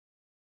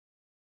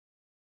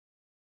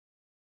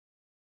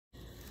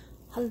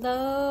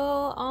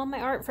Hello, all my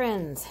art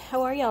friends.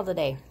 How are y'all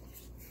today?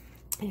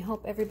 I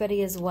hope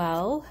everybody is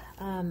well.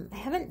 I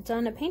haven't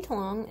done a paint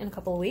along in a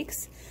couple of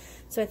weeks,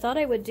 so I thought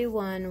I would do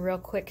one real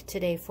quick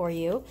today for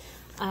you.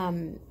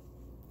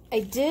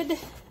 I did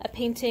a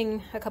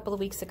painting a couple of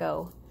weeks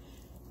ago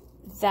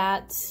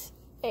that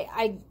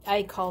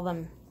I call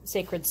them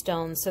sacred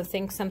stones, so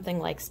think something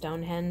like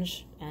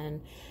Stonehenge and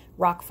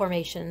rock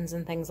formations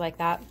and things like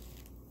that.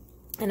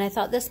 And I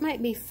thought this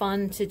might be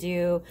fun to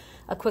do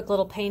a quick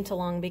little paint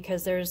along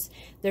because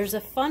there's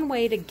a fun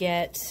way to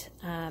get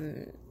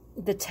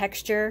the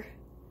texture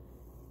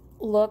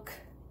look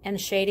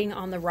and shading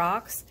on the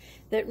rocks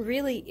that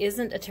really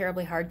isn't a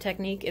terribly hard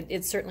technique.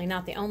 It's certainly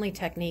not the only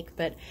technique,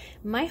 but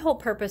my whole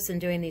purpose in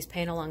doing these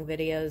paint along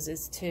videos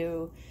is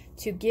to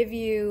give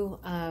you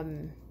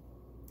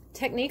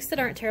techniques that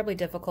aren't terribly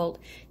difficult,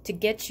 to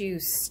get you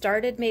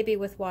started maybe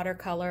with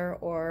watercolor,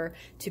 or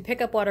to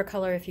pick up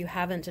watercolor if you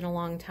haven't in a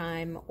long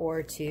time,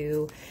 or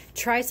to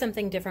try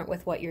something different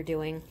with what you're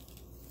doing.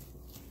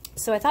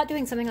 So I thought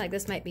doing something like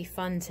this might be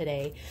fun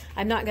today.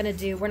 we're not going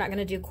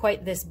to do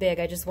quite this big.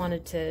 I just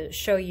wanted to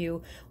show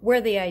you where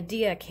the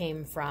idea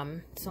came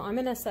from. So I'm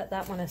going to set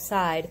that one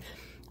aside.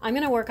 I'm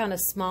going to work on a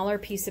smaller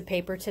piece of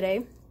paper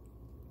today.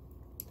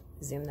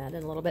 Zoom that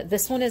in a little bit.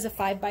 This one is a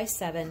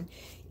 5x7.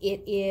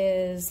 It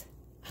is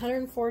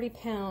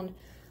 140-pound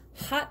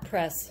hot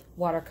press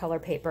watercolor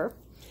paper.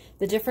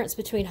 The difference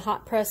between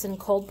hot press and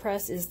cold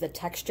press is the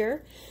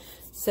texture.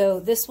 So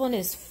this one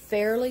is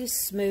fairly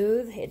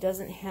smooth. It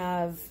doesn't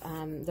have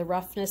the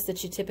roughness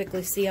that you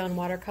typically see on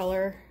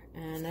watercolor,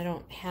 and I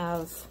don't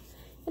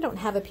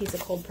have a piece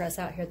of cold press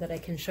out here that I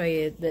can show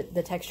you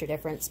the texture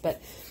difference,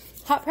 but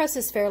hot press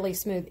is fairly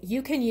smooth.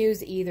 You can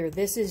use either.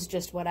 This is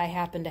just what I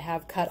happen to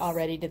have cut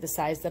already to the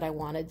size that I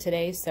wanted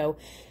today. So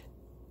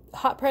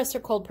hot press or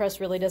cold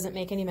press really doesn't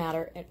make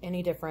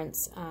any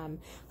difference.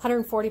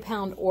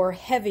 140-pound or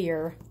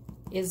heavier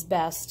is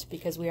best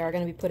because we are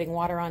going to be putting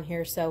water on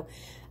here. So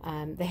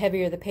the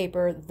heavier the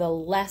paper, the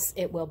less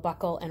it will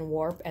buckle and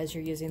warp as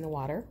you're using the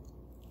water.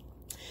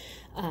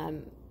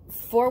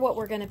 For what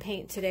we're going to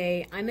paint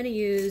today, I'm going to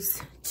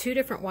use two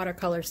different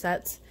watercolor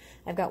sets.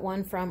 I've got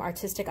one from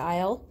Artistic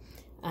Isle.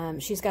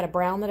 She's got a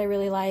brown that I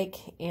really like,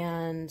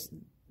 and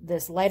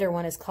this lighter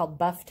one is called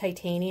Buff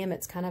Titanium.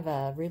 It's kind of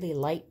a really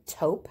light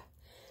taupe.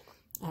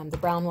 The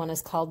brown one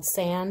is called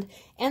Sand,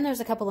 and there's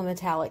a couple of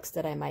metallics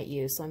that I might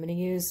use. So I'm going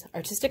to use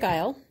Artistic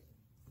Isle,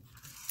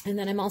 and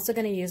then I'm also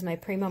going to use my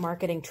Prima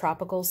Marketing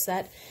Tropical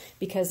set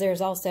because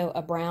there's also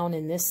a brown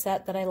in this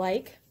set that I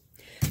like.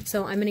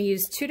 So I'm going to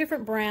use two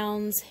different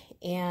browns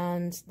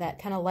and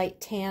that kind of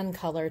light tan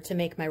color to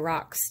make my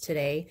rocks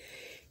today.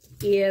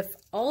 If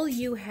all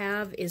you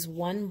have is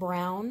one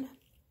brown,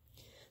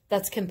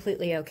 that's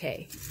completely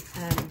okay.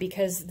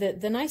 Because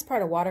the nice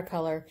part of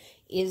watercolor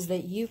is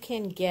that you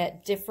can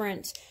get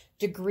different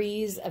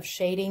degrees of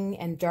shading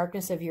and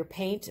darkness of your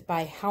paint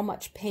by how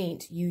much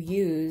paint you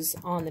use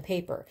on the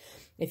paper.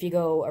 If you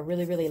go a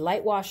really, really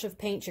light wash of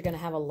paint, you're going to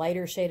have a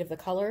lighter shade of the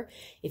color.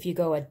 If you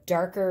go a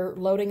darker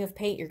loading of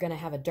paint, you're going to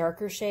have a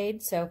darker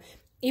shade. So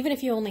even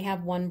if you only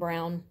have one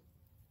brown,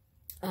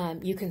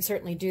 you can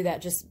certainly do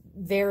that. Just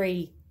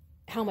vary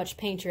how much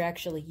paint you're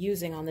actually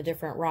using on the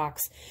different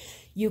rocks.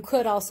 You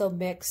could also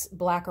mix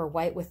black or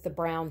white with the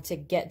brown to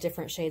get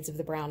different shades of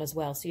the brown as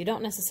well. So you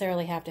don't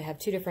necessarily have to have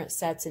two different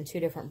sets and two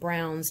different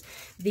browns.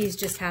 These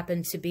just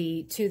happen to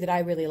be two that I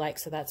really like,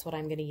 so that's what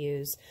I'm going to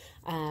use.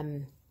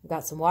 I've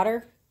got some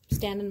water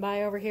standing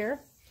by over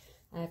here.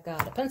 I've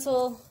got a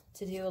pencil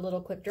to do a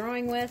little quick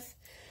drawing with.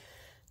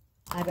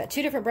 I've got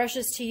two different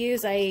brushes to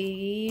use.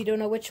 I don't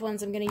know which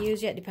ones I'm going to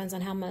use yet. Depends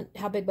on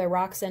how big my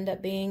rocks end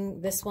up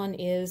being. This one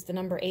is the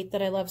number 8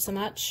 that I love so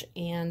much,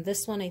 and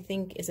this one I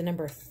think is a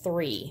number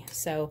 3.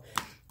 So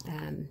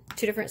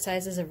two different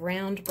sizes of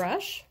round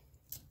brush,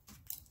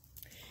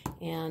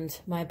 and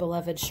my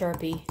beloved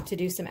Sharpie to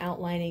do some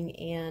outlining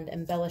and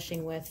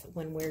embellishing with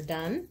when we're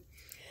done.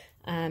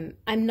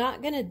 I'm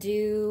not going to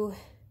do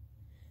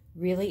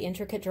really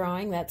intricate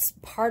drawing. That's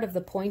part of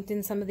the point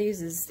in some of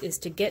these is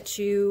to get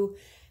you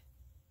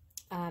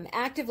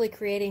actively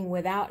creating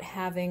without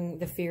having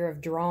the fear of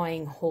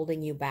drawing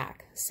holding you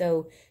back.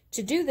 So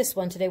to do this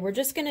one today, we're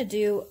just going to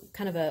do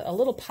kind of a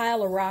little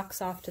pile of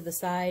rocks off to the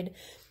side.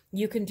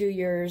 You can do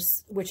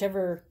yours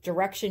whichever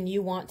direction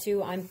you want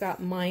to. I've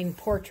got mine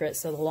portrait,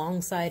 so the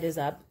long side is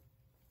up,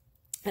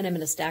 and I'm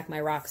going to stack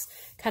my rocks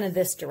kind of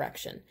this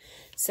direction.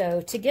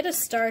 So to get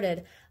us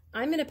started,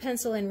 I'm going to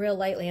pencil in real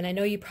lightly, and I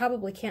know you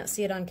probably can't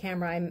see it on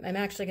camera. I'm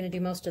actually going to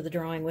do most of the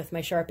drawing with my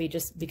Sharpie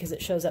just because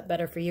it shows up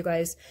better for you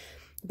guys.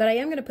 But I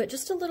am going to put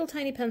just a little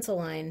tiny pencil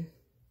line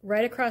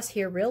right across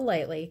here real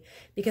lightly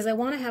because I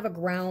want to have a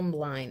ground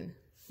line.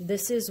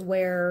 This is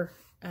where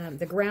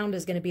the ground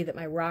is going to be that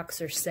my rocks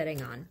are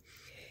sitting on.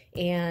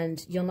 And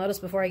you'll notice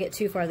before I get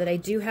too far that I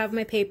do have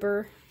my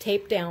paper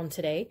taped down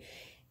today.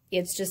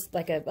 It's just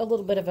like a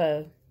little bit of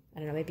a, I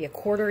don't know, maybe a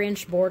 1/4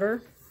 inch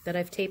border that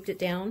I've taped it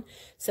down.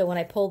 So when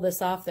I pull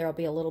this off, there'll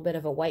be a little bit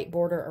of a white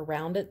border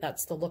around it.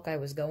 That's the look I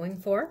was going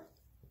for.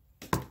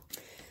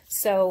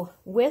 So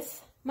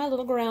with my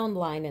little ground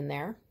line in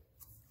there.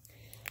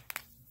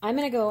 I'm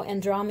going to go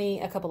and draw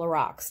me a couple of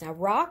rocks. Now,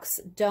 rocks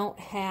don't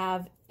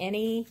have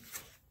any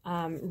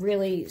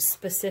really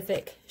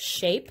specific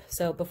shape.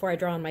 So before I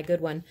draw on my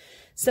good one.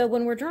 So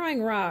when we're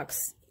drawing rocks,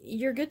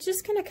 you're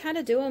just going to kind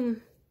of do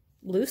them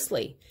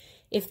loosely.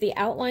 If the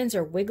outlines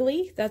are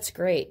wiggly, that's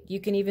great. You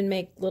can even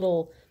make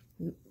little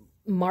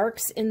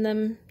marks in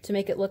them to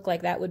make it look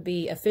like that would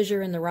be a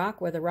fissure in the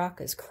rock where the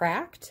rock is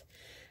cracked.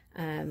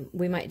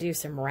 We might do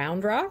some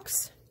round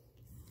rocks.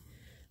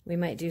 We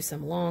might do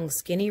some long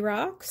skinny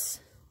rocks.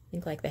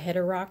 Think like the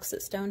header rocks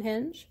at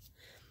Stonehenge.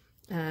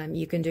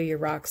 You can do your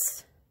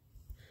rocks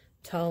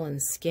tall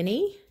and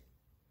skinny.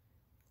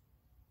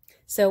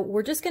 So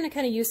we're just going to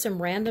kind of use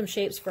some random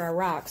shapes for our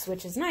rocks,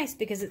 which is nice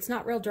because it's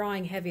not real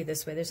drawing heavy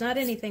this way. There's not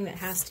anything that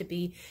has to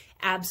be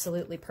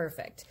absolutely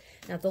perfect.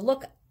 Now the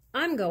look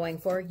I'm going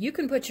for, you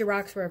can put your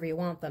rocks wherever you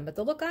want them, but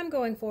the look I'm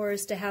going for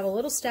is to have a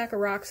little stack of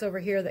rocks over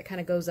here that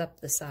kind of goes up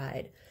the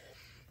side.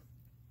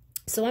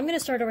 So I'm going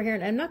to start over here,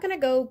 and I'm not going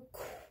to go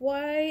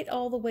quite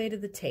all the way to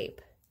the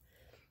tape.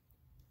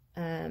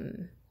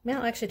 Well,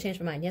 I'll actually change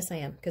my mind. Yes, I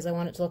am, because I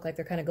want it to look like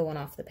they're kind of going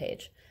off the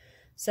page.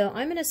 So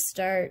I'm going to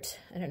start,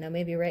 I don't know,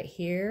 maybe right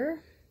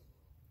here.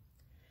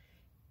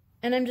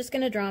 And I'm just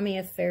going to draw me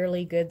a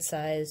fairly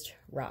good-sized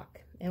rock.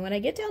 And when I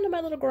get down to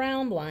my little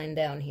ground line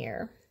down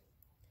here,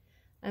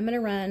 I'm going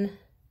to run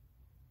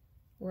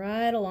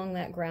right along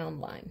that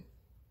ground line.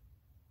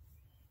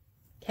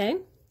 Okay?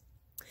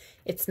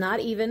 It's not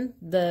even.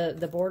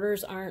 The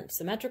borders aren't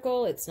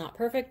symmetrical. It's not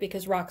perfect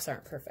because rocks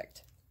aren't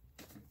perfect.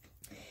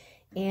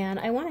 And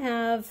I want to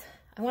have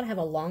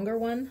a longer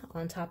one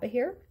on top of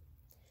here.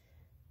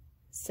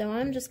 So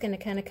I'm just going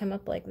to kind of come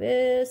up like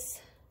this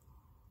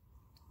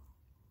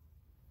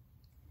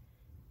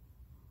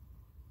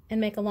and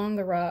make a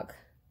longer rock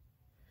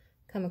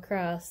come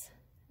across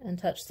and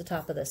touch the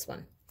top of this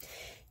one.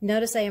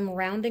 Notice I am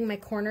rounding my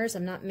corners.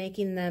 I'm not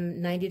making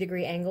them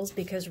 90-degree angles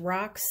because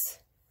rocks,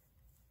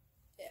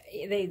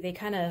 they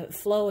kind of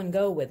flow and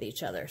go with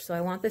each other. So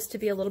I want this to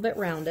be a little bit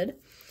rounded.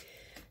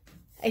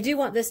 I do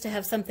want this to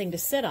have something to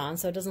sit on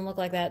so it doesn't look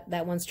like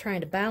that one's trying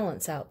to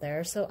balance out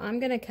there. So I'm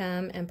going to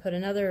come and put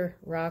another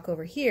rock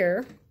over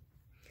here,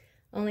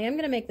 only I'm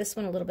going to make this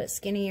one a little bit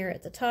skinnier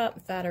at the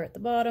top, fatter at the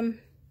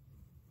bottom.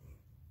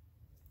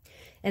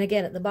 And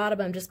again, at the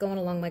bottom, I'm just going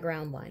along my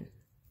ground line.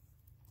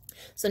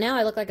 So now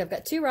I look like I've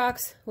got two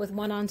rocks with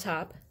one on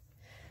top.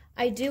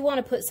 I do want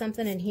to put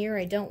something in here.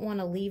 I don't want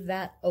to leave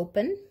that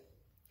open.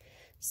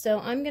 So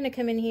I'm going to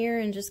come in here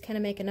and just kind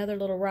of make another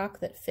little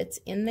rock that fits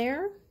in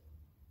there.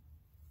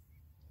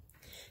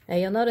 Now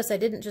you'll notice I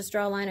didn't just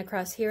draw a line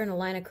across here and a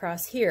line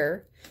across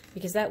here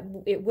because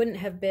it wouldn't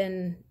have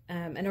been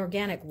an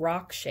organic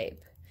rock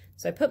shape.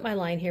 So I put my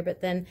line here,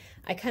 but then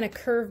I kind of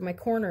curve my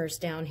corners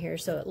down here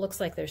so it looks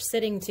like they're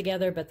sitting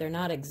together, but they're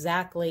not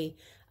exactly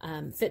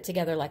fit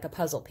together like a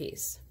puzzle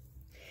piece.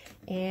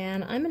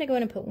 And I'm going to go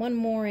in and put one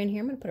more in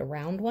here. I'm going to put a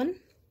round one.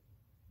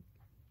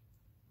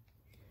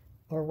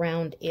 Or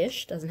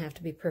round-ish, doesn't have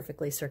to be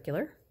perfectly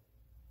circular.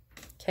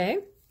 Okay.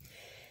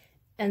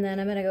 And then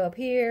I'm going to go up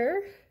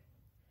here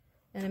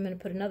and I'm going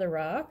to put another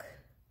rock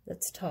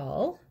that's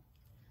tall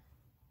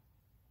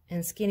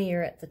and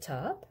skinnier at the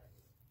top.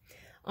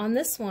 On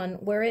this one,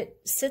 where it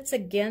sits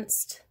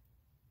against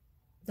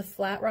the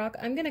flat rock,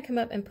 I'm going to come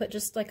up and put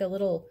just like a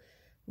little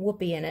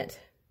whoopee in it.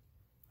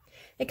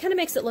 It kind of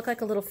makes it look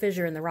like a little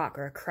fissure in the rock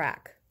or a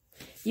crack.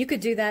 You could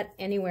do that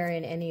anywhere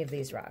in any of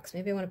these rocks.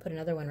 Maybe I want to put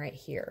another one right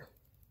here.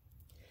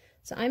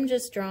 So I'm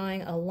just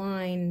drawing a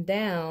line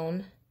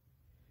down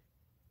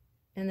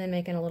and then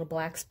making a little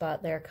black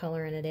spot there,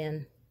 coloring it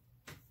in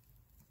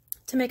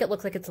to make it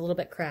look like it's a little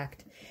bit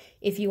cracked.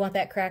 If you want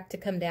that crack to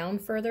come down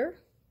further,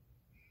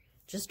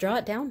 just draw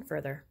it down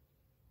further.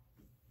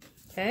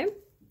 Okay?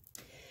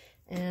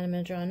 And I'm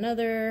going to draw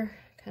another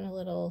kind of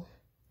little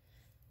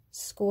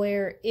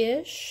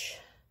square-ish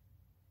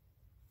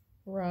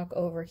rock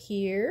over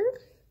here.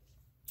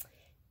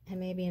 And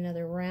maybe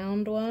another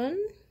round one.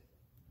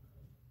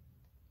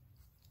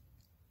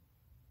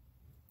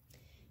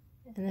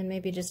 And then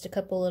maybe just a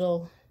couple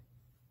little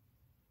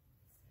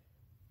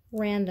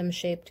random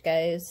shaped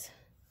guys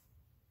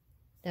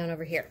down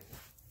over here.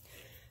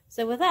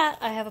 So with that,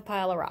 I have a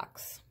pile of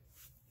rocks.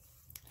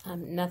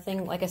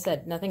 Nothing, like I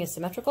said, nothing is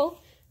symmetrical,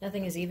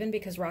 nothing is even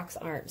because rocks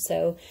aren't.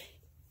 So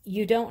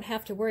you don't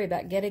have to worry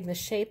about getting the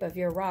shape of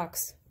your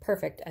rocks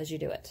perfect as you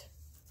do it.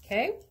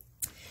 Okay?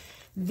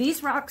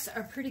 These rocks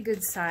are pretty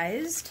good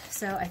sized,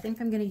 so I think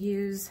I'm going to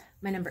use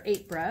my number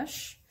 8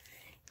 brush.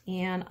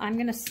 And I'm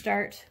going to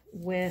start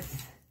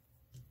with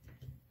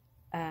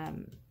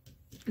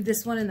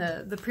this one in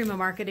the Prima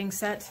Marketing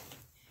set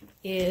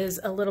is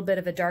a little bit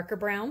of a darker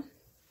brown.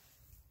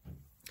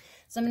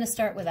 So I'm going to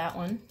start with that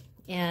one.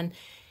 And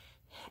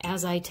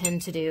as I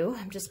tend to do,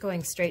 I'm just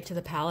going straight to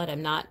the palette.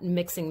 I'm not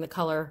mixing the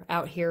color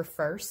out here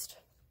first.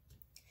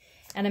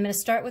 And I'm going to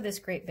start with this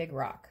great big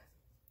rock.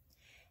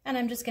 And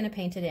I'm just going to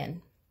paint it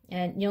in.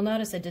 And you'll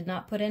notice I did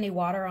not put any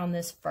water on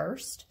this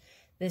first.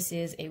 This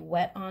is a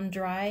wet on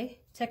dry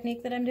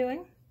technique that I'm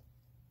doing.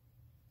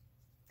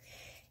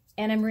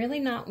 And I'm really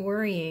not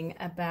worrying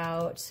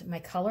about my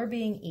color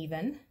being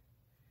even,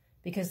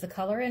 because the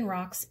color in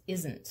rocks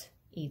isn't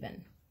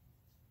even.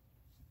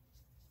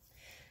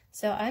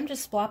 So I'm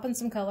just splopping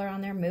some color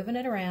on there, moving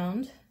it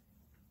around.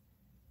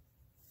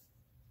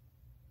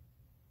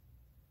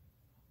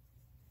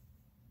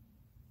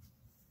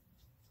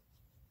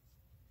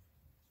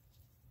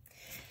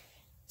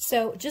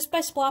 So just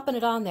by splopping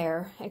it on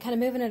there and kind of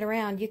moving it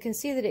around, you can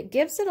see that it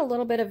gives it a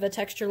little bit of a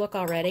texture look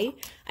already.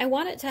 I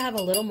want it to have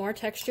a little more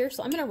texture,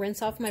 so I'm going to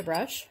rinse off my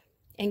brush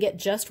and get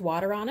just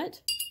water on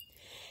it.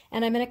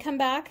 And I'm going to come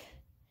back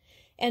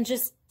and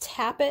just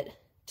tap it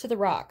to the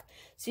rock.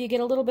 So you get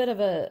a little bit of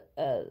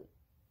a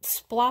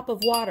splop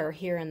of water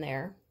here and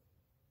there.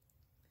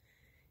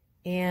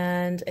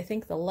 And I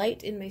think the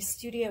light in my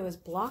studio is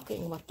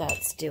blocking what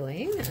that's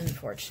doing,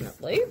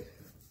 unfortunately.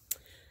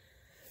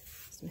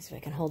 Let me see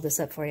if I can hold this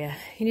up for you.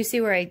 Can you see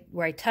where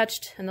I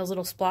touched and those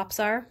little splops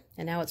are?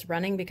 And now it's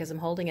running because I'm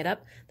holding it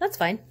up. That's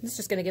fine. It's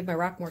just going to give my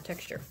rock more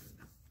texture.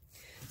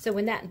 So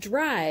when that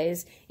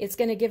dries, it's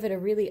going to give it a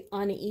really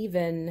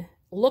uneven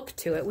look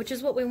to it, which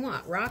is what we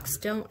want. Rocks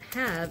don't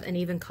have an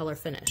even color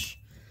finish.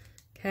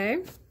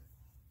 Okay.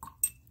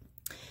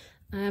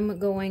 I'm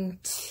going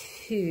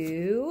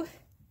to...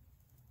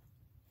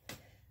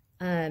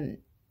 I'm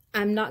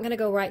not going to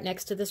go right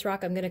next to this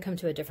rock. I'm going to come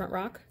to a different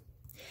rock,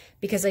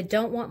 because I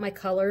don't want my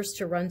colors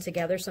to run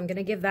together. So I'm going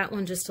to give that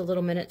one just a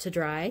little minute to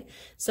dry.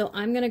 So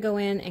I'm going to go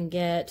in and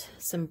get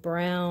some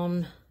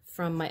brown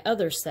from my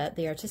other set,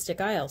 the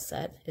Artistic Isle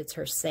set. It's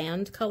her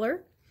sand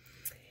color.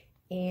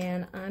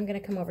 And I'm going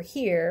to come over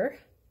here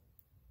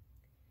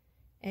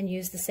and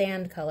use the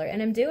sand color.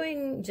 And I'm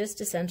doing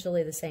just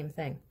essentially the same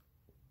thing.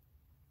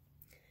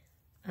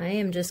 I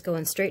am just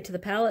going straight to the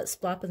palette,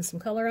 splopping some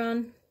color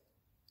on,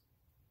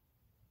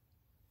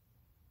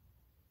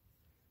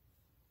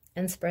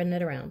 and spreading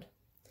it around.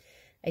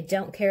 I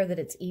don't care that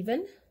it's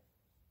even.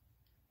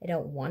 I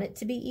don't want it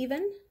to be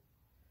even,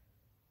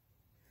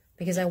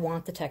 because I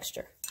want the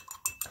texture.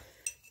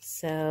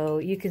 So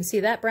you can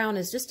see that brown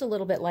is just a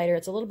little bit lighter.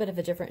 It's a little bit of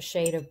a different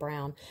shade of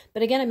brown.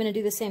 But again, I'm going to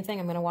do the same thing.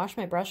 I'm going to wash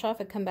my brush off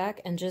and come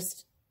back and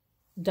just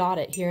dot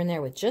it here and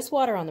there with just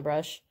water on the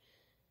brush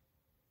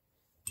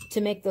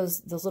to make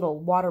those little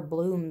water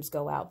blooms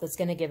go out. That's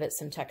going to give it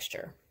some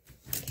texture.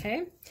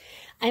 Okay.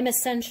 I'm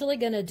essentially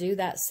going to do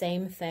that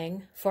same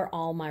thing for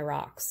all my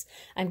rocks.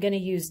 I'm going to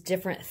use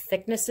different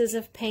thicknesses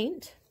of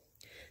paint.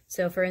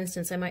 So for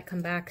instance, I might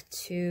come back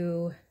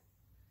to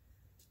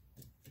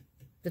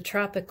the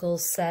tropical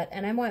set,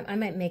 and I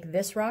might make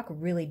this rock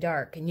really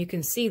dark, and you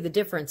can see the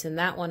difference in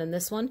that one and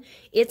this one.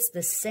 It's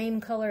the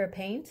same color of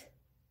paint.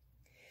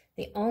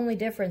 The only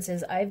difference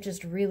is I've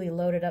just really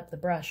loaded up the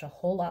brush a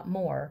whole lot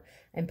more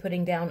and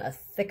putting down a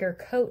thicker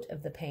coat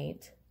of the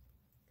paint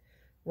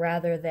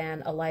rather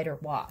than a lighter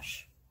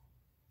wash.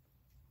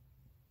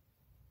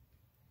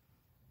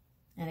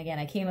 And again,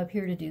 I came up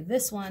here to do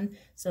this one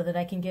so that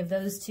I can give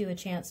those two a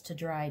chance to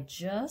dry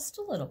just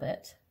a little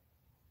bit.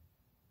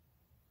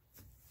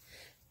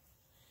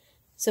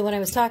 So when I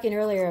was talking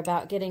earlier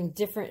about getting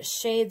different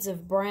shades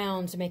of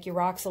brown to make your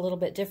rocks a little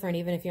bit different,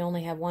 even if you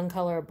only have one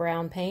color of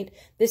brown paint,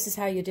 this is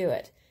how you do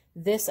it.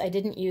 This, I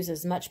didn't use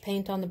as much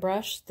paint on the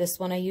brush. This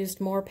one I used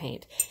more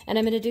paint. And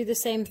I'm going to do the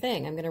same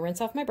thing. I'm going to rinse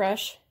off my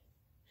brush,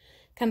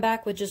 come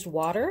back with just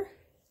water,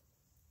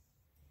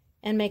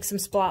 and make some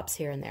splops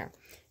here and there.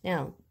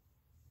 Now,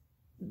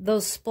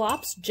 those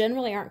splops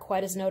generally aren't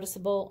quite as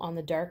noticeable on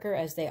the darker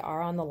as they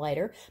are on the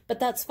lighter, but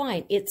that's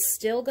fine. It's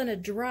still going to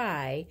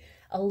dry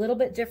a little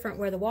bit different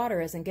where the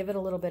water is and give it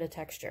a little bit of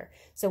texture.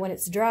 So when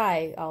it's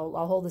dry,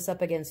 I'll hold this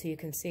up again so you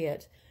can see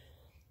it.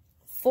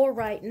 For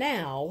right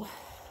now,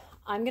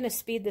 I'm going to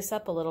speed this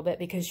up a little bit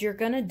because you're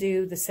going to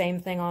do the same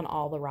thing on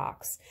all the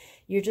rocks.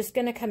 You're just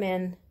going to come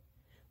in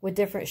with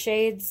different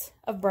shades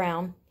of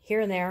brown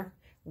here and there,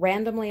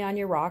 randomly on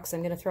your rocks.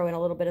 I'm going to throw in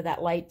a little bit of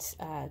that light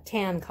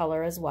tan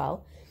color as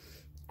well,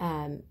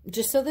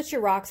 just so that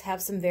your rocks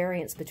have some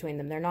variance between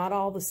them. They're not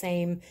all the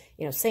same,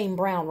 same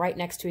brown right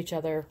next to each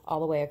other all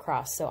the way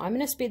across. So I'm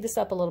going to speed this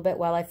up a little bit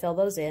while I fill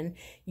those in.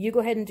 You go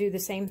ahead and do the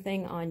same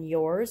thing on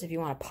yours. If you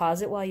want to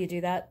pause it while you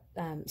do that,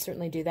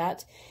 certainly do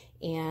that.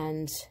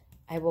 And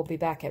I will be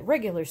back at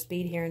regular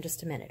speed here in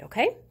just a minute,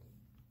 okay?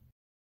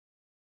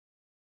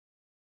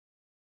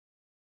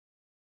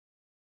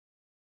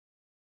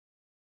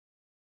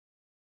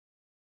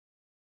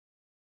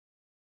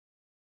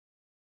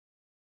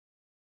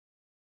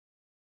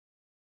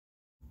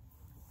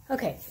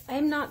 Okay,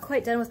 I'm not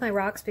quite done with my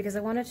rocks because I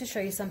wanted to show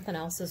you something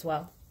else as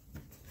well.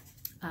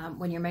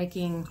 When you're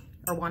making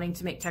or wanting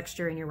to make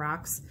texture in your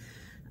rocks,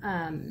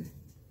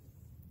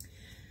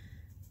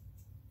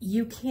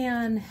 you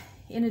can,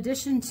 in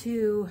addition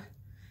to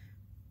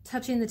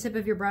touching the tip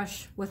of your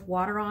brush with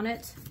water on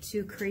it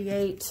to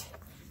create,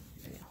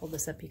 hold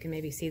this up, you can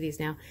maybe see these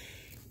now.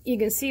 You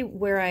can see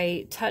where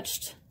I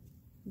touched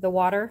the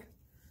water,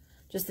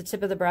 just the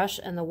tip of the brush,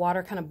 and the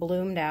water kind of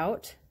bloomed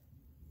out.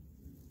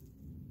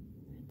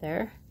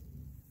 There,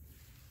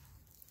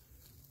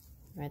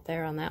 right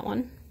there on that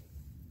one,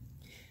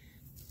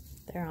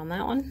 there on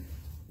that one.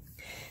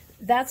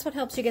 that's what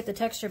helps you get the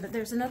texture, but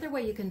there's another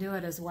way you can do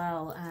it as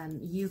well.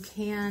 You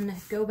can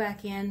go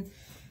back in,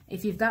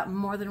 if you've got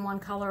more than one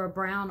color of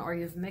brown or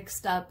you've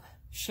mixed up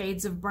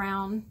shades of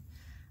brown,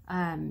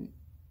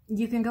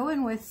 you can go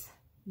in with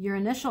your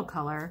initial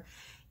color,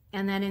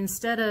 and then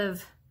instead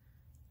of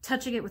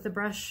touching it with the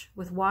brush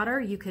with water,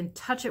 you can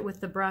touch it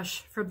with the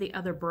brush from the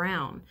other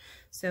brown.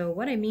 So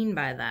what I mean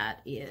by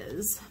that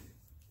is,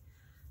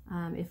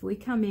 if we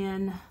come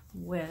in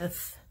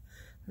with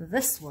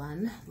this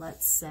one,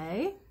 let's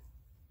say,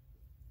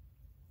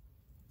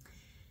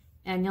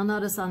 and you'll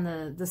notice on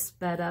the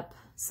sped up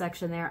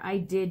section there, I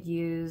did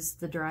use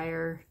the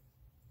dryer,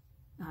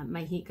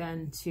 my heat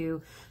gun,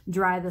 to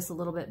dry this a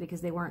little bit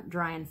because they weren't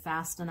drying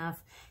fast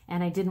enough,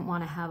 and I didn't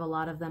want to have a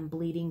lot of them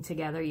bleeding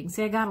together. You can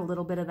see I got a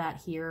little bit of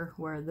that here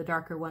where the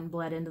darker one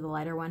bled into the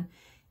lighter one.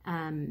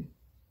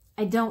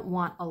 I don't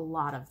want a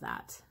lot of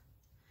that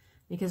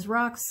because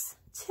rocks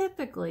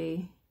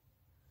typically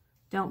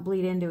don't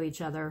bleed into each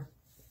other.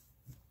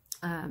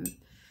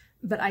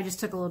 But I just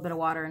took a little bit of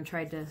water and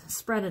tried to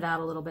spread it out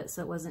a little bit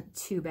so it wasn't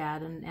too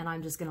bad, and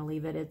I'm just going to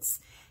leave it. It's,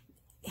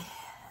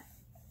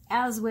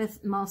 as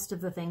with most of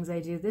the things I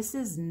do, this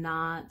is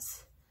not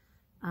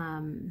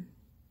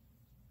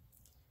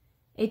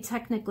a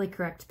technically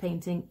correct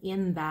painting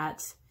in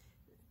that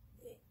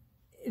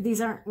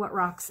these aren't what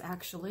rocks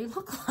actually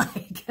look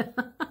like.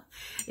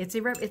 It's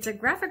a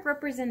graphic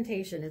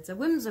representation. It's a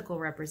whimsical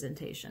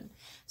representation.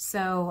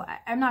 So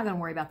I'm not going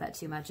to worry about that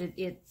too much.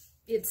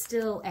 It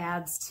still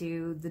adds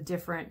to the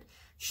different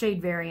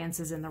shade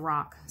variances in the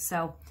rock.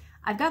 So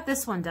I've got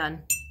this one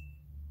done,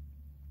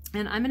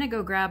 and I'm going to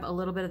go grab a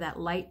little bit of that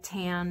light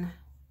tan,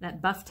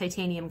 that buff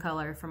titanium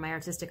color from my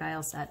Artistic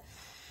Isle set,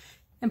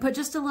 and put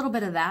just a little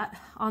bit of that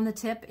on the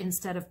tip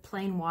instead of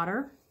plain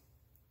water.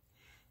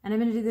 And I'm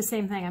going to do the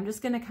same thing. I'm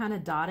just going to kind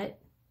of dot it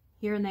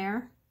here and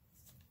there.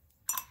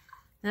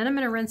 Then I'm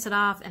going to rinse it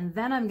off, and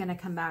then I'm going to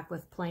come back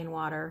with plain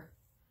water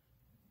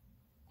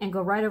and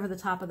go right over the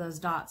top of those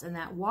dots. And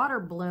that water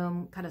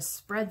bloom kind of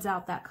spreads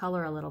out that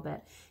color a little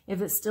bit.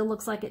 If it still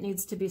looks like it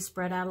needs to be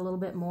spread out a little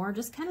bit more,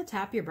 just kind of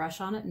tap your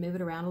brush on it and move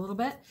it around a little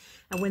bit.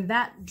 And when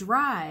that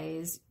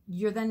dries,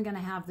 you're then going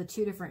to have the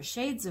two different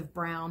shades of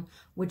brown,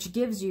 which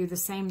gives you the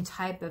same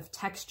type of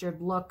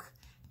textured look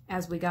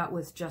as we got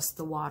with just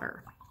the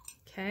water.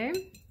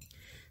 Okay,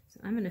 so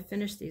I'm going to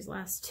finish these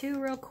last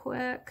two real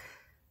quick.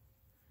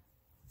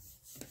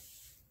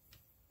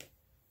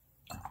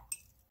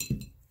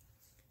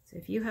 So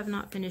if you have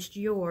not finished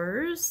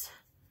yours,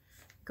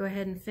 go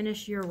ahead and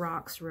finish your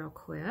rocks real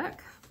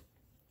quick.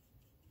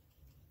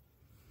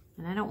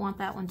 And I don't want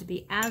that one to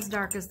be as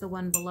dark as the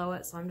one below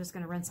it, so I'm just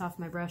going to rinse off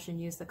my brush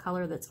and use the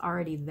color that's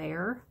already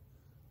there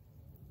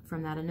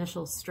from that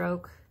initial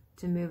stroke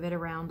to move it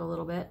around a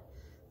little bit.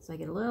 So I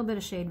get a little bit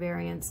of shade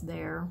variance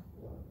there.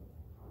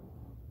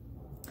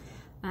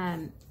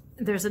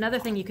 There's another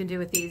thing you can do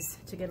with these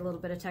to get a little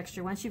bit of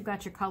texture. Once you've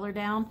got your color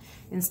down,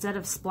 instead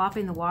of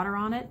splopping the water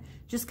on it,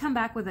 just come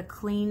back with a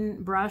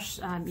clean brush.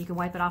 You can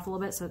wipe it off a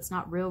little bit so it's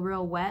not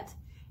real wet,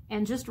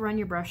 and just run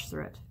your brush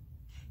through it.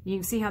 You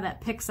can see how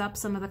that picks up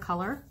some of the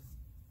color.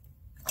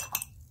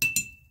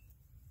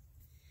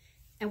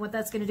 And what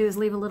that's going to do is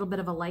leave a little bit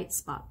of a light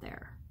spot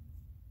there.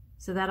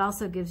 So that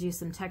also gives you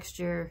some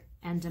texture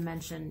and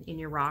dimension in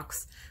your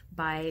rocks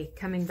by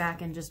coming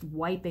back and just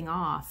wiping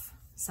off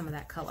some of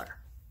that color.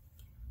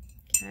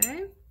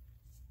 Okay,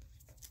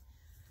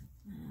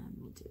 and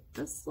we'll do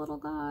this little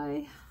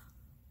guy.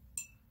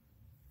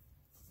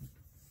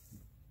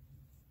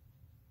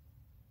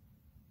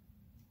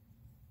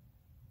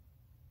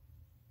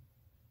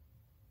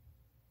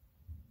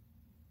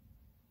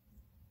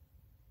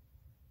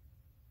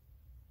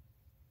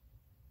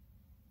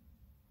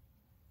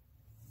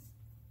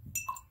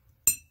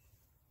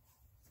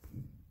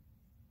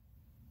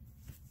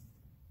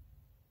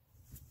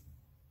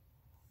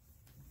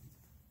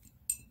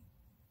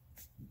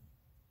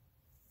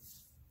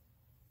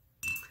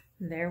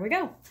 There we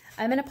go.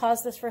 I'm going to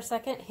pause this for a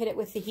second, hit it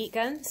with the heat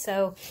gun.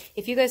 So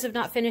if you guys have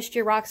not finished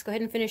your rocks, go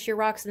ahead and finish your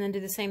rocks and then do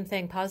the same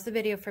thing. Pause the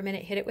video for a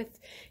minute, hit it with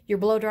your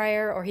blow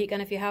dryer or heat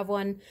gun if you have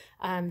one,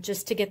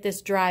 just to get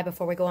this dry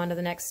before we go on to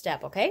the next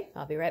step, okay?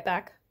 I'll be right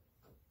back.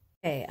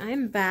 Okay,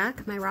 I'm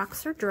back. My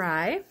rocks are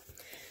dry.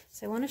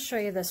 So I want to show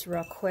you this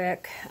real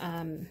quick,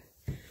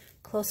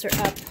 closer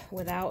up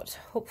without,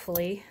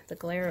 hopefully, the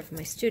glare of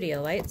my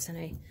studio lights. And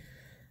I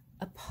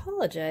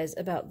apologize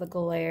about the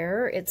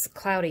glare. It's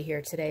cloudy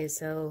here today,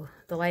 so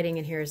the lighting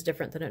in here is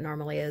different than it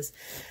normally is.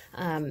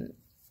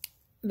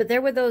 But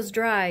there with those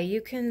dry, you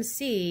can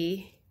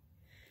see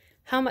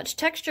how much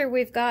texture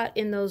we've got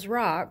in those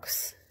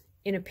rocks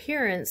in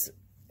appearance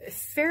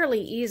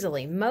fairly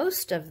easily.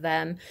 Most of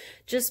them,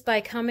 just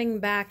by coming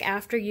back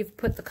after you've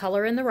put the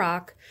color in the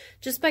rock,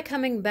 just by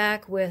coming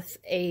back with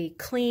a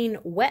clean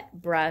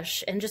wet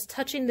brush and just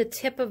touching the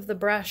tip of the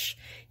brush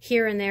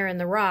here and there in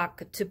the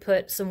rock to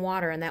put some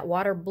water, and that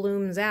water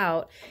blooms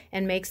out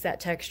and makes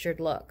that textured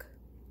look.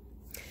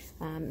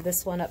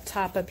 This one up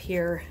top up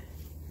here,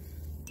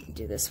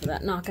 do this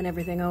without knocking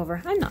everything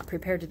over. I'm not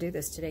prepared to do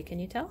this today, can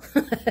you tell?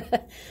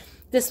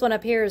 This one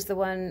up here is the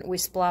one we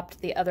splopped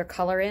the other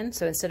color in.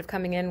 So instead of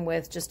coming in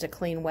with just a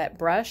clean wet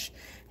brush,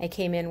 I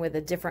came in with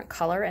a different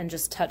color and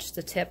just touched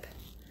the tip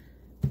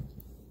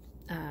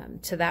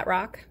to that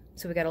rock.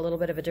 So we got a little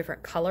bit of a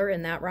different color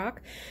in that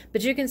rock.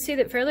 But you can see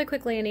that fairly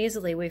quickly and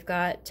easily we've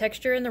got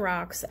texture in the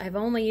rocks. I've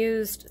only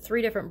used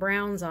 3 different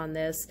browns on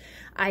this.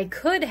 I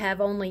could have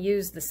only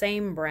used the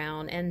same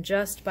brown, and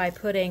just by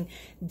putting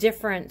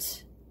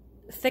different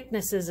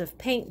thicknesses of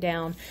paint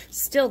down,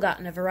 still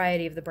gotten a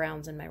variety of the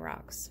browns in my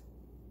rocks.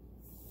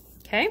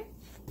 Okay?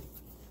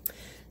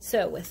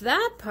 So with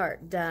that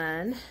part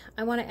done,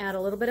 I want to add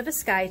a little bit of a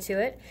sky to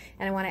it,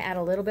 and I want to add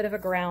a little bit of a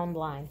ground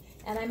line.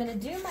 And I'm going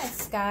to do my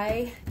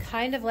sky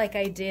kind of like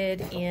I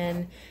did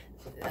in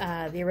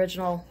the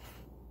original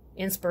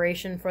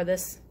inspiration for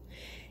this.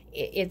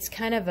 It's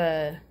kind of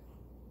a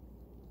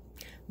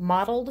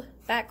mottled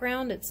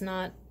background. It's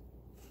not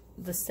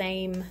the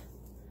same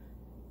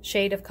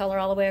shade of color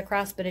all the way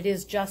across, but it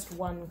is just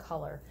one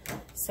color.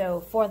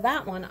 So for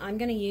that one, I'm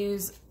going to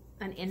use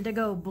an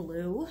indigo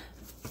blue.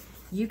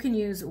 You can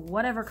use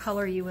whatever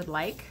color you would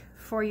like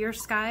for your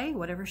sky,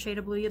 whatever shade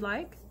of blue you'd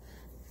like.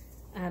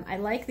 I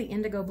like the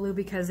indigo blue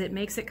because it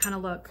makes it kind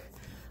of look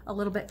a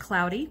little bit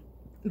cloudy,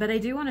 but I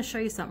do want to show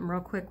you something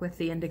real quick with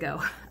the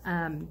indigo.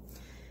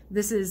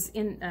 This is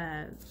in,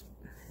 I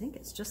think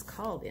it's just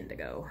called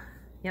indigo.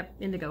 Yep,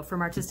 indigo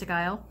from Artistic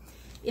Isle.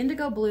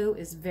 Indigo blue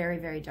is very,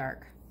 very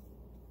dark.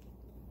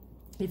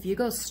 If you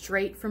go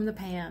straight from the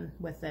pan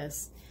with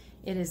this,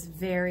 it is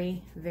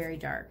very, very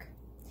dark.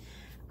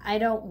 I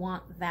don't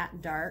want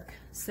that dark.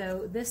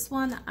 So this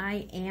one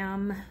I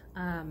am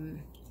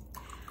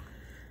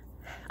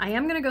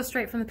going to go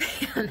straight from the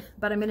pan,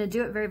 but I'm going to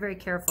do it very, very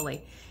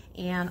carefully.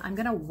 And I'm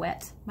going to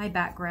wet my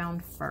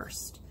background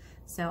first.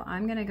 So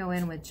I'm going to go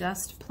in with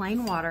just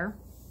plain water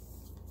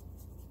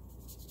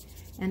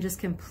and just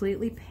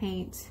completely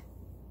paint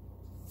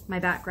my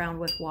background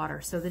with water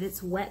so that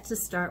it's wet to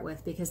start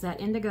with, because that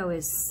indigo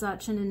is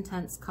such an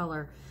intense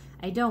color.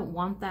 I don't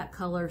want that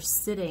color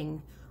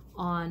sitting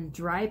on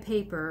dry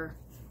paper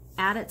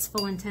at its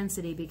full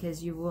intensity,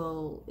 because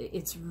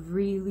it's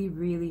really,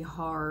 really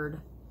hard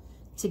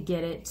to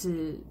get it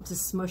to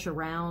smush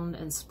around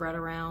and spread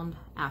around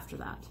after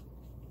that.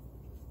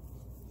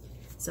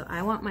 So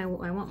I want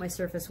my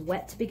surface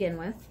wet to begin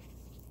with,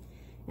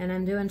 and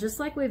I'm doing just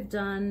like we've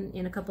done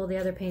in a couple of the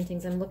other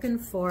paintings. I'm looking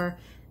for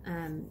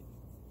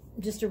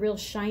just a real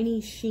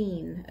shiny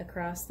sheen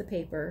across the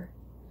paper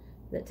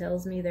that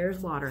tells me there's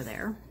water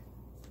there.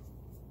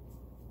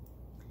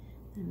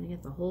 And I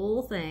get the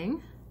whole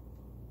thing.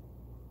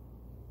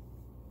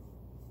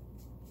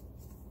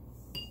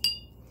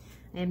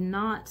 I am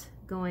not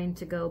going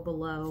to go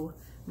below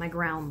my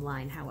ground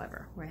line,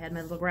 however. Where I had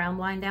my little ground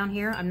line down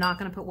here, I'm not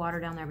going to put water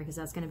down there because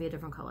that's going to be a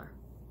different color.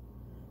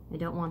 I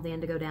don't want the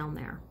indigo down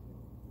there.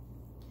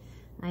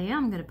 I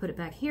am going to put it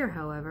back here,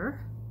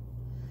 however,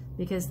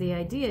 because the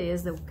idea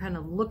is that we're kind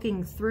of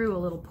looking through a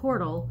little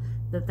portal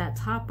that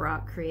top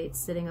rock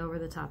creates sitting over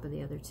the top of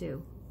the other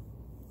two.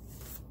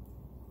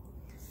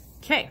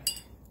 Okay,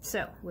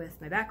 so with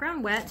my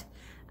background wet,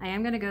 I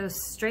am going to go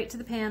straight to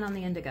the pan on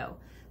the indigo.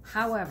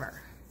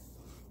 However,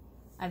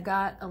 I've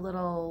got a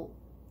little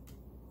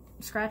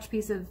scratch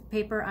piece of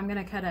paper. I'm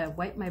going to kind of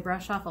wipe my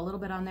brush off a little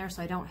bit on there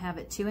so I don't have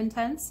it too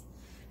intense.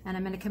 And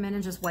I'm going to come in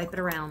and just wipe it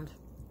around.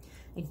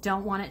 I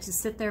don't want it to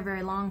sit there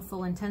very long,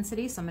 full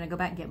intensity, so I'm going to go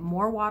back and get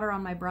more water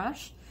on my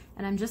brush,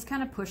 and I'm just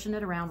kind of pushing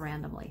it around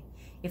randomly.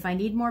 If I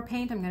need more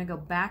paint, I'm going to go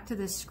back to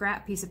this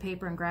scrap piece of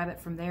paper and grab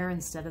it from there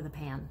instead of the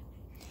pan.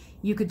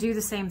 You could do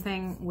the same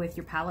thing with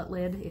your palette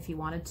lid if you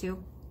wanted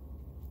to.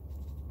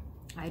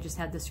 I just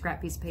had this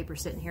scrap piece of paper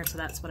sitting here, so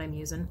that's what I'm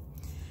using.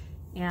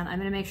 And I'm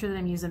going to make sure that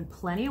I'm using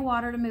plenty of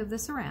water to move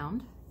this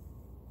around.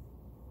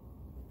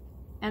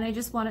 And I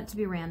just want it to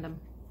be random.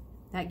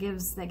 That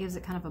gives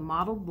it kind of a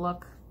mottled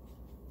look.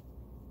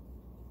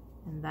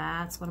 And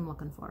that's what I'm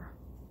looking for.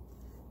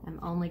 I'm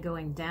only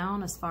going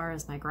down as far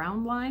as my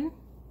ground line.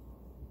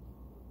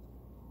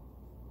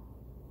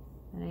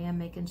 And I am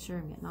making sure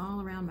I'm getting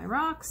all around my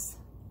rocks,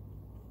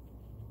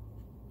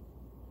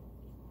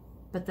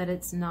 but that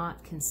it's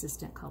not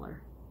consistent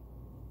color.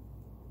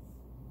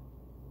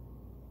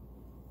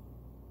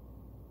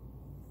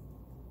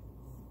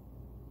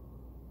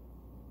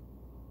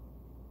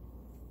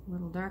 A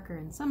little darker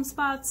in some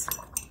spots,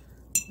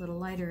 a little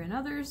lighter in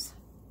others.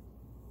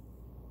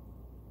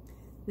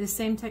 This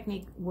same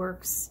technique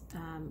works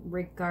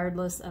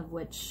regardless of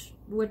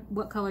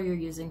what color you're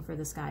using for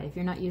the sky. If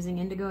you're not using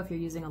indigo, if you're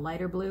using a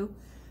lighter blue,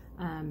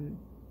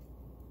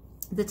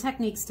 the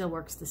technique still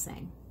works the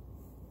same.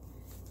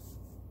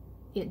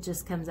 It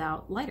just comes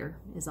out lighter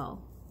is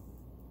all.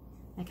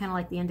 I kind of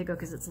like the indigo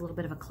because it's a little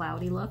bit of a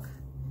cloudy look,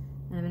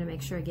 and I'm going to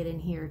make sure I get in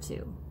here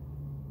too.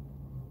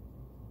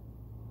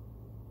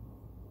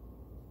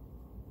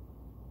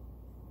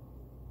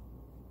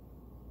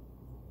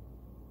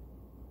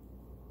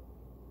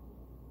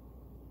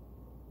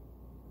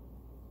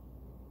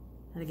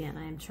 And again,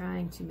 I am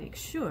trying to make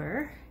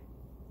sure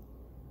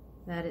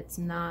that it's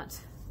not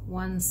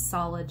one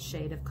solid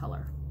shade of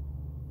color.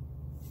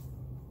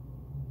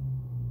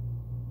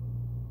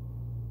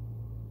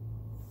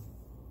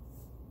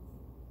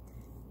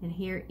 And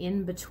here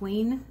in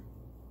between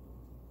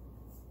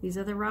these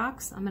other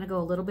rocks, I'm going to go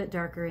a little bit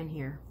darker in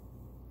here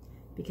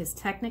because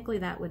technically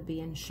that would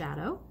be in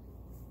shadow.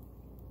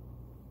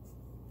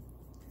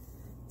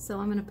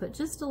 So I'm going to put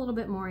just a little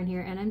bit more in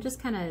here, and I'm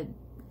just kind of,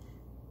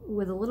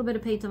 with a little bit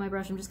of paint on my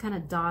brush, I'm just kind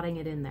of dotting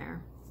it in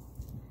there.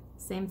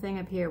 Same thing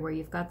up here where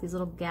you've got these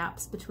little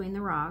gaps between the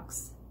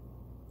rocks.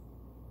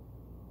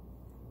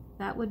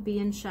 That would be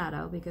in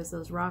shadow because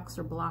those rocks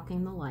are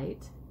blocking the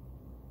light.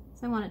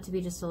 So I want it to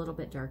be just a little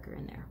bit darker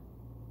in there.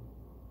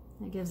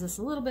 That gives us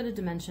a little bit of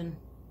dimension.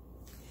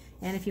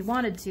 And if you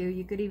wanted to,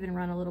 you could even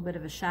run a little bit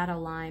of a shadow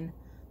line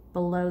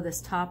below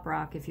this top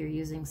rock if you're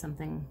using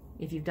something,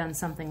 if you've done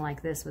something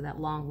like this with that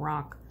long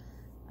rock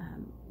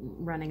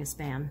running a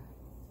span.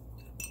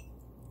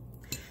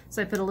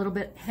 So I put a little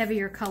bit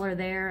heavier color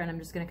there, and I'm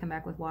just going to come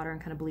back with water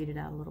and kind of bleed it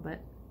out a little bit.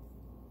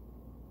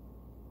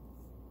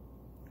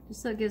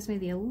 Just so it gives me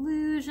the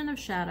illusion of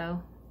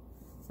shadow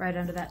right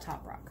under that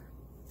top rock.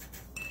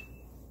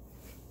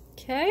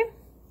 Okay.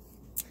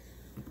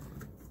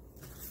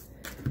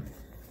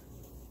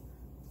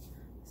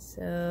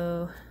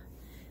 So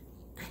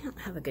I don't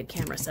have a good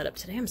camera setup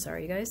today. I'm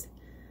sorry, you guys.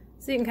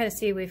 So you can kind of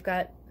see we've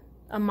got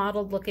a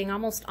mottled looking,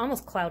 almost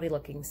cloudy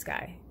looking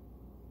sky,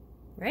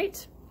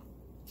 right?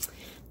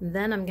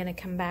 Then I'm going to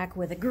come back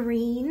with a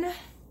green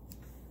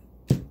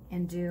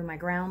and do my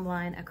ground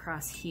line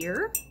across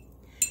here.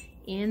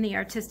 In the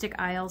Artistic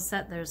Isles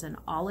set, there's an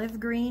olive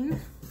green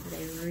that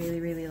I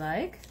really, really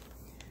like.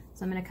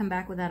 So I'm going to come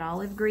back with that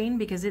olive green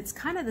because it's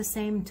kind of the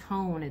same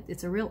tone.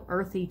 It's a real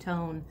earthy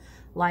tone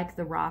like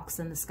the rocks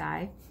in the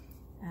sky.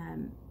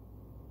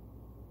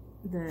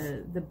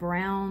 The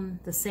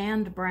brown, the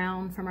sand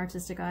brown from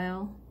Artistic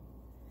Isle,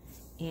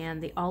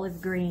 and the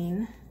olive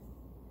green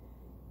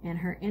and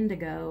her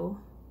indigo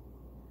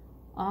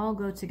all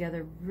go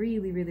together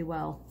really, really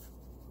well.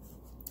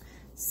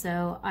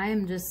 So I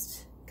am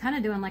just kind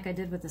of doing like I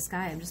did with the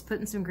sky. I'm just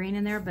putting some green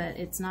in there, but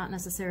it's not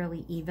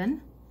necessarily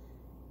even.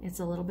 It's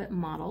a little bit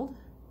mottled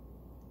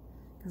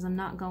because I'm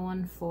not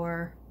going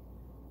for,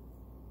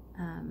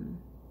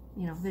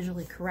 you know,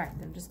 visually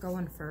correct. I'm just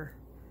going for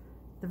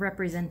the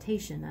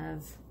representation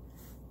of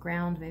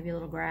ground, maybe a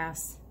little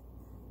grass.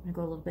 I'm gonna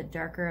go a little bit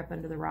darker up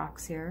under the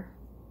rocks here,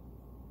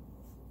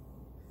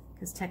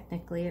 because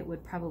technically it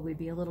would probably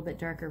be a little bit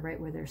darker right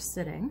where they're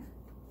sitting,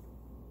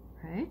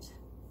 right?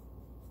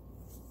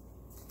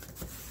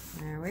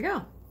 There we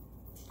go.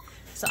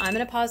 So I'm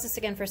going to pause this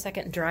again for a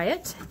second, dry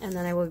it, and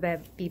then I will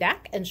be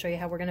back and show you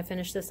how we're going to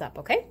finish this up,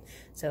 okay?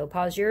 So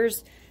pause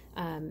yours,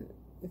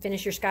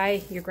 finish your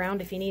sky, your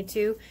ground if you need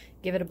to,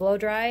 give it a blow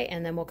dry,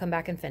 and then we'll come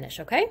back and finish,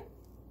 okay?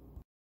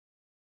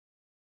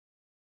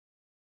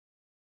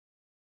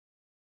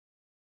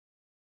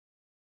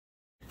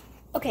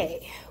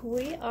 Okay,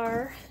 we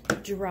are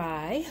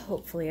dry.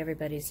 Hopefully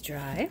everybody's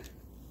dry.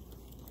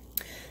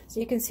 So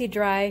you can see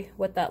dry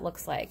what that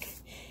looks like.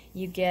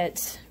 You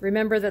get,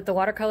 remember that the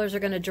watercolors are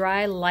going to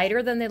dry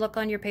lighter than they look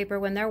on your paper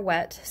when they're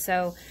wet.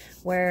 So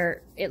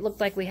where it looked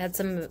like we had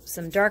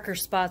some darker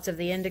spots of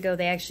the indigo,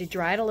 they actually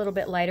dried a little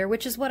bit lighter,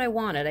 which is what I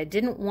wanted. I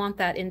didn't want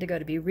that indigo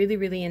to be really,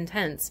 really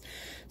intense.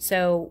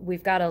 So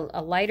we've got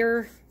a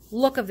lighter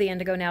look of the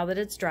indigo now that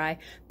it's dry,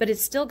 but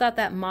it's still got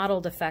that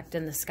mottled effect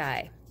in the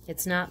sky.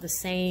 It's not the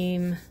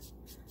same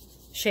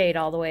shade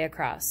all the way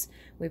across.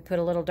 We put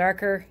a little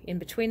darker in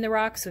between the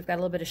rocks. We've got a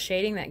little bit of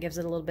shading that gives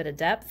it a little bit of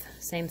depth.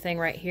 Same thing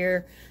right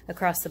here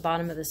across the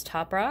bottom of this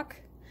top rock.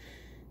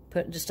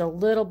 Put just a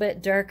little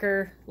bit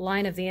darker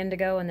line of the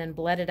indigo and then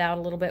bled it out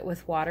a little bit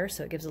with water,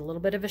 so it gives a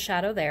little bit of a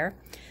shadow there.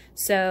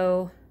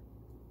 So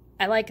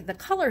I like the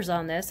colors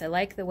on this. I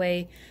like the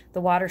way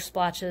the water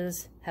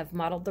splotches have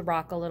mottled the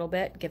rock a little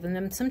bit, giving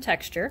them some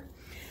texture.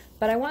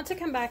 But I want to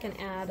come back and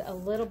add a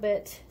little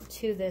bit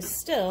to this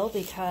still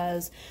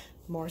because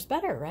more's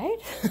better, right?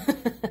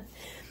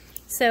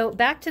 So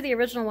back to the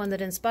original one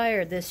that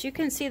inspired this, you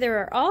can see there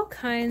are all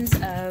kinds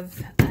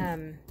of,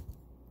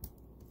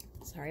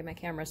 sorry, my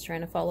camera's trying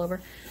to fall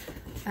over,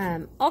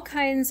 all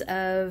kinds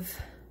of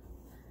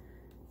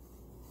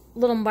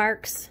little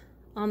marks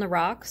on the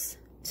rocks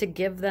to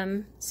give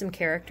them some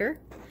character.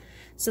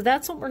 So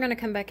that's what we're going to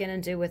come back in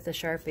and do with the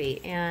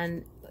Sharpie.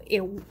 And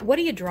what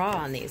do you draw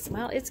on these?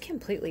 Well, it's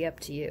completely up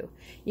to you.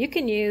 You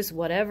can use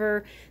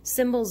whatever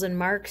symbols and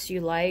marks you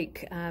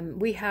like.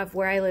 We have,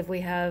 where I live, we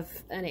have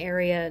an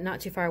area not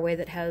too far away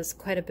that has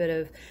quite a bit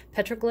of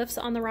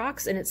petroglyphs on the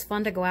rocks, and it's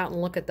fun to go out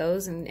and look at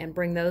those and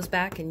bring those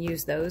back and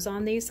use those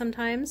on these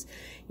sometimes.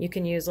 You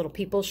can use little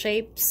people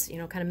shapes, you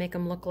know, kind of make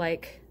them look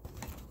like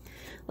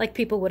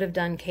people would have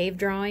done cave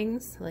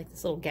drawings, like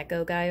this little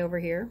gecko guy over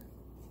here.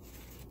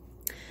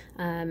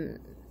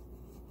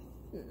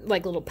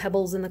 Like little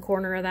pebbles in the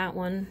corner of that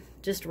one,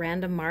 just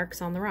random marks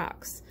on the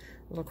rocks,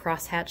 little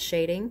crosshatch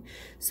shading.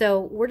 So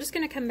we're just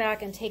going to come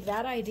back and take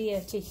that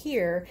idea to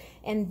here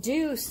and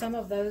do some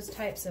of those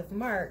types of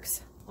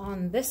marks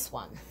on this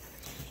one.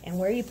 And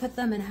where you put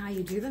them and how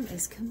you do them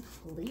is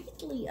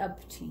completely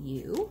up to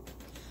you.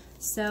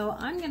 So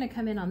I'm going to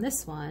come in on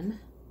this one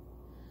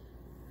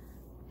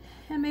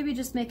and maybe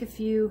just make a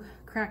few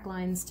crack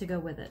lines to go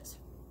with it.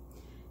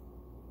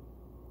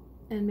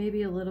 And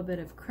maybe a little bit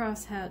of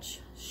crosshatch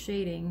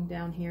shading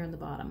down here in the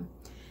bottom.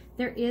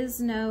 There is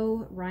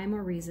no rhyme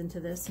or reason to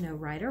this, no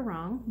right or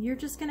wrong. You're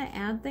just going to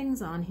add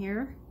things on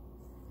here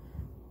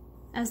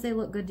as they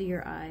look good to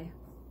your eye.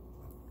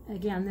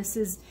 Again, this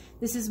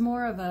is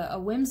more of a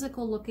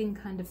whimsical looking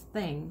kind of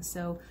thing,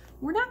 so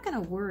we're not going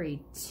to worry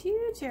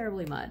too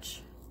terribly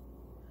much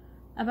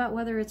about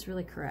whether it's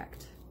really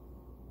correct.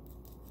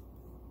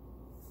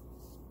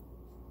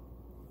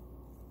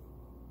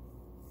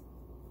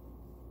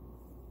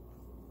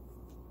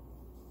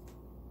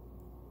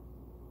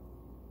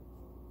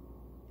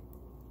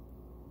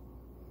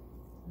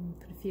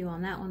 Put a few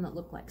on that one that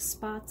look like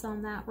spots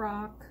on that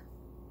rock.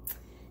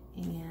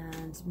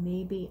 And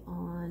maybe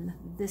on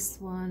this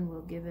one,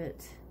 we'll give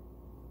it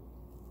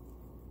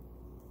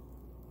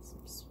some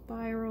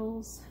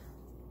spirals.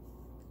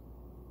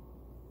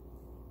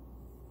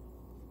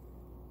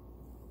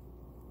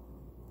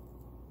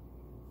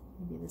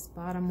 Maybe this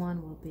bottom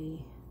one will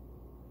be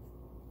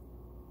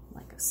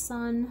like a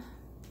sun.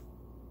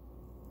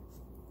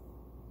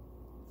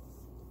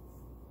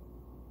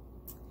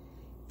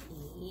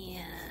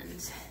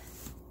 And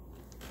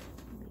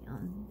maybe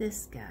on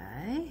this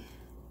guy,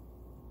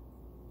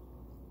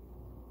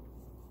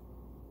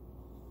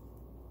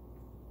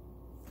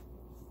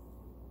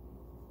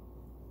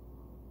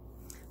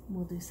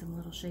 we'll do some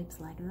little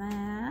shapes like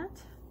that.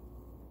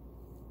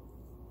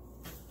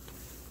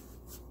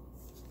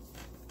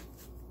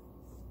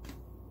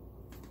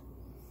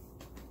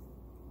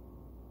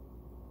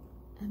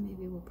 And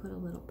maybe we'll put a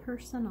little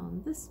person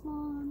on this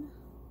one.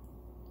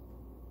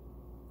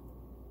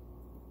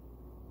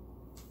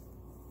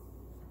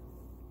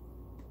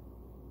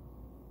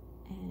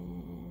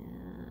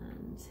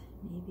 And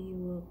maybe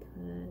we'll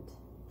put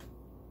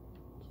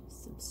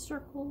just some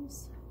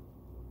circles.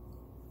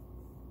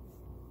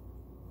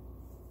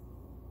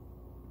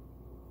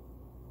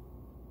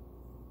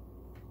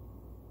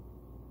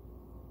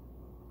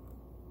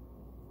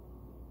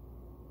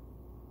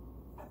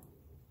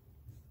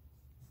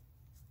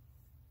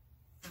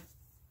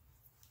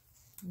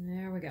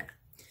 There we go.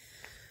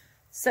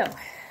 So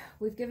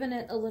we've given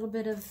it a little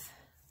bit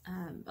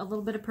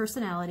of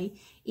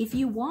personality. If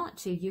you want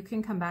to, you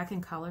can come back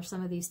and color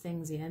some of these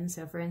things in.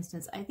 So for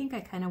instance, I think I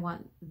kind of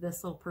want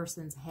this little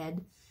person's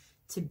head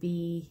to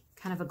be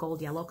kind of a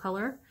gold yellow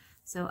color.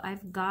 So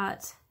I've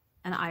got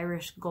an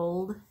Irish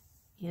gold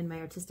in my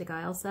Artistic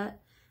Isle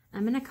set.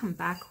 I'm going to come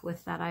back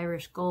with that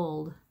Irish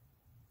gold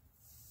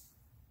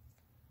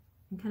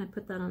and kind of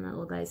put that on that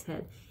little guy's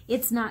head.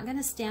 It's not going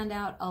to stand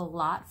out a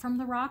lot from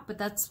the rock, but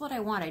that's what I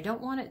want. I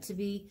don't want it to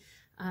be,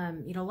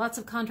 you know, lots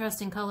of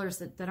contrasting colors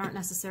that aren't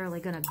necessarily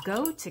going to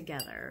go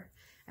together.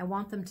 I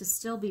want them to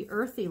still be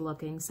earthy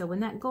looking. So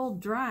when that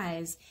gold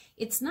dries,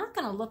 it's not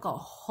going to look a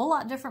whole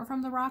lot different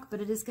from the rock, but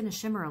it is going to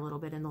shimmer a little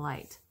bit in the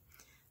light.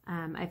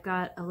 I've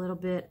got a little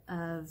bit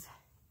of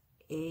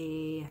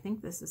I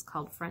think this is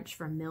called French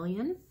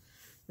Vermilion,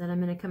 that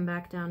I'm going to come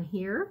back down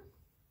here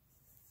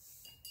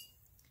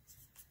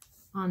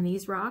on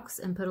these rocks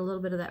and put a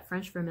little bit of that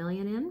French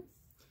Vermilion in.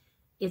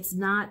 It's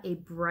not a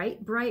bright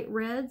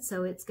red,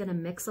 so it's going to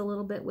mix a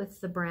little bit with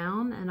the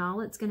brown, and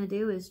all it's going to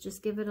do is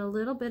just give it a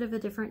little bit of a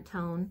different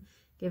tone,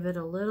 give it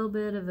a little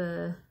bit of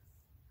a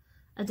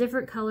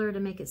different color to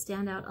make it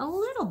stand out a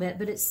little bit,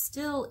 but it's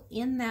still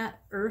in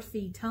that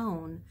earthy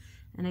tone.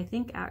 And I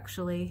think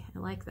actually I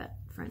like that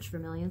French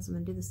Vermilion, so I'm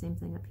going to do the same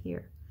thing up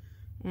here.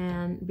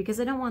 And because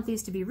I don't want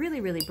these to be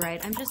really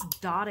bright, I'm just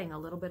dotting a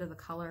little bit of the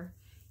color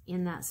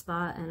in that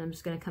spot, and I'm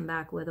just going to come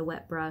back with a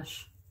wet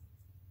brush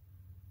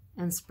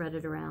and spread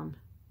it around.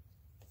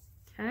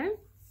 Okay,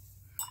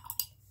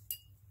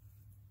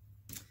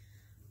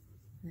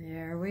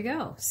 there we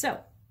go. So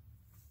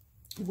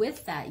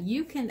with that,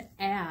 you can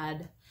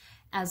add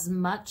as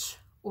much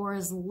or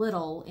as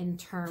little in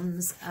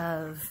terms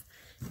of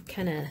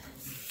kind of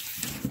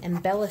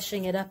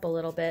embellishing it up a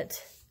little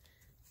bit.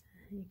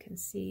 You can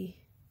see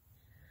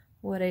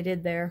what I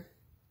did there,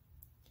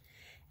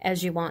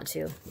 as you want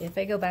to. If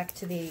I go back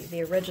to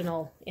the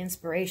original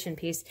inspiration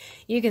piece,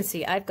 you can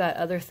see I've got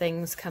other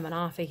things coming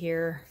off of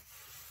here.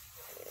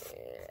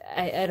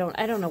 I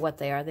don't know what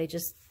they are. They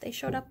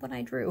showed up when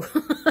I drew.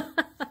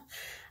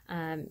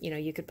 You know,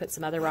 you could put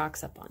some other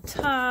rocks up on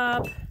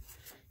top.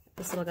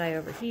 This little guy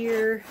over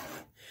here.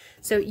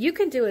 So you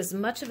can do as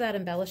much of that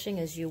embellishing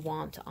as you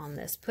want on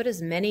this. Put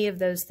as many of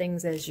those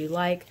things as you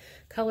like.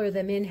 Color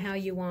them in how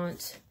you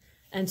want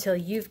until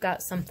you've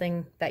got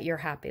something that you're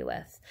happy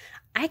with.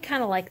 I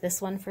kind of like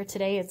this one for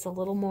today. It's a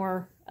little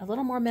more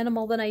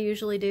minimal than I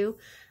usually do,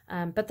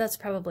 but that's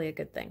probably a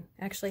good thing.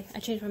 Actually, I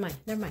changed my mind.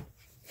 Never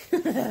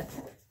mind.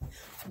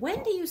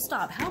 When do you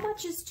stop? How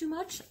much is too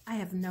much? I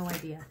have no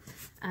idea.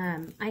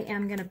 I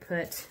am going to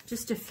put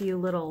just a few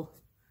little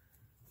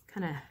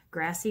kind of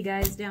grassy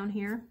guys down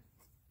here.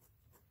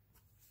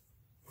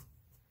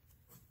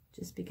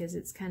 just because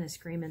it's kind of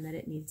screaming that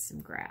it needs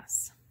some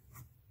grass.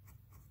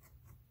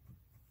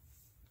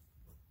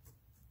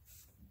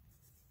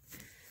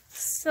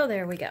 So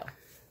there we go.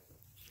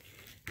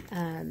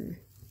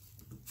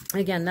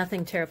 Again,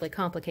 nothing terribly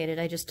complicated.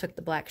 I just took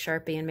the black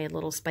Sharpie and made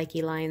little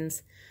spiky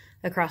lines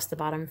across the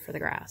bottom for the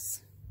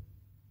grass.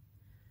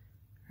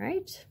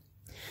 Right?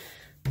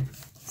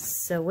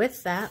 So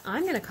with that,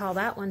 I'm going to call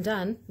that one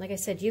done. Like I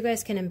said, you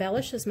guys can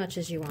embellish as much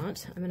as you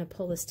want. I'm going to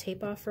pull this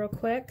tape off real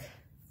quick,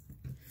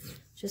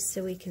 just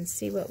so we can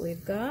see what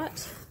we've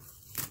got.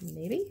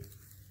 Maybe.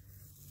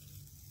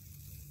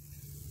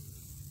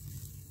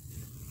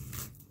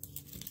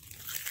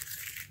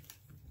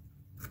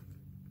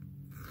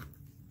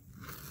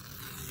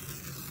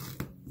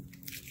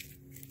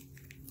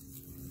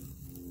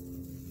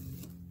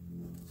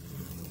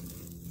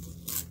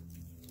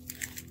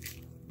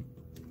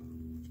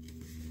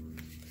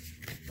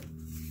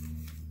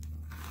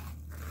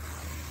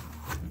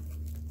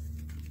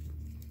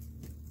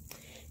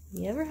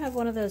 You ever have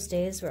one of those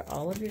days where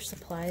all of your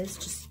supplies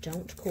just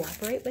don't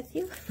cooperate with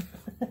you?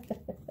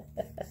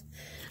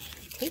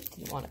 Tape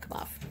didn't want to come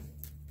off.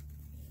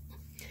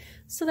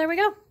 So there we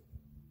go.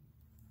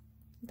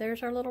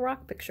 There's our little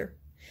rock picture.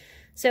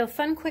 So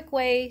fun, quick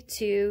way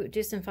to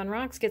do some fun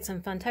rocks, get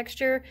some fun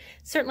texture.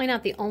 Certainly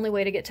not the only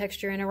way to get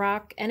texture in a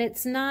rock, and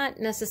it's not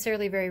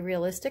necessarily very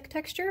realistic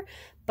texture,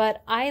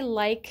 but I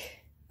like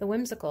the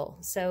whimsical.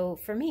 So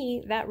for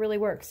me, that really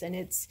works, and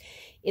it's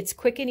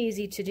quick and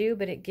easy to do,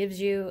 but it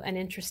gives you an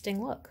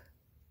interesting look.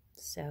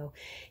 So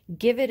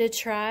give it a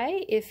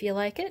try if you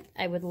like it.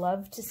 I would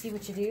love to see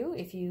what you do.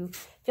 If you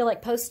feel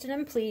like posting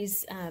them,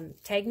 please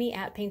tag me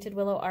at Painted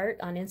Willow Art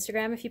on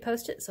Instagram if you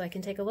post it so I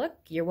can take a look.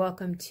 You're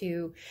welcome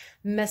to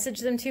message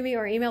them to me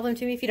or email them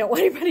to me if you don't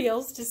want anybody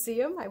else to see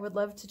them. I would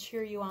love to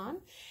cheer you on.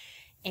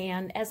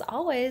 And as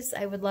always,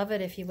 I would love it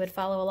if you would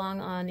follow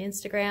along on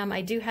Instagram.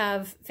 I do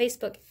have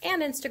Facebook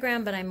and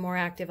Instagram, but I'm more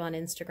active on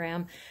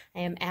Instagram.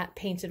 I am at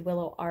Painted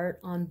Willow Art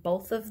on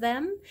both of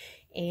them.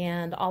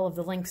 And all of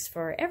the links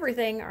for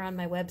everything are on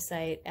my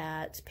website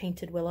at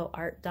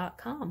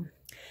paintedwillowart.com.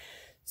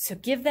 So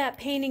give that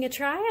painting a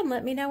try and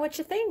let me know what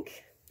you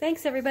think.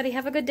 Thanks, everybody.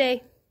 Have a good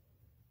day.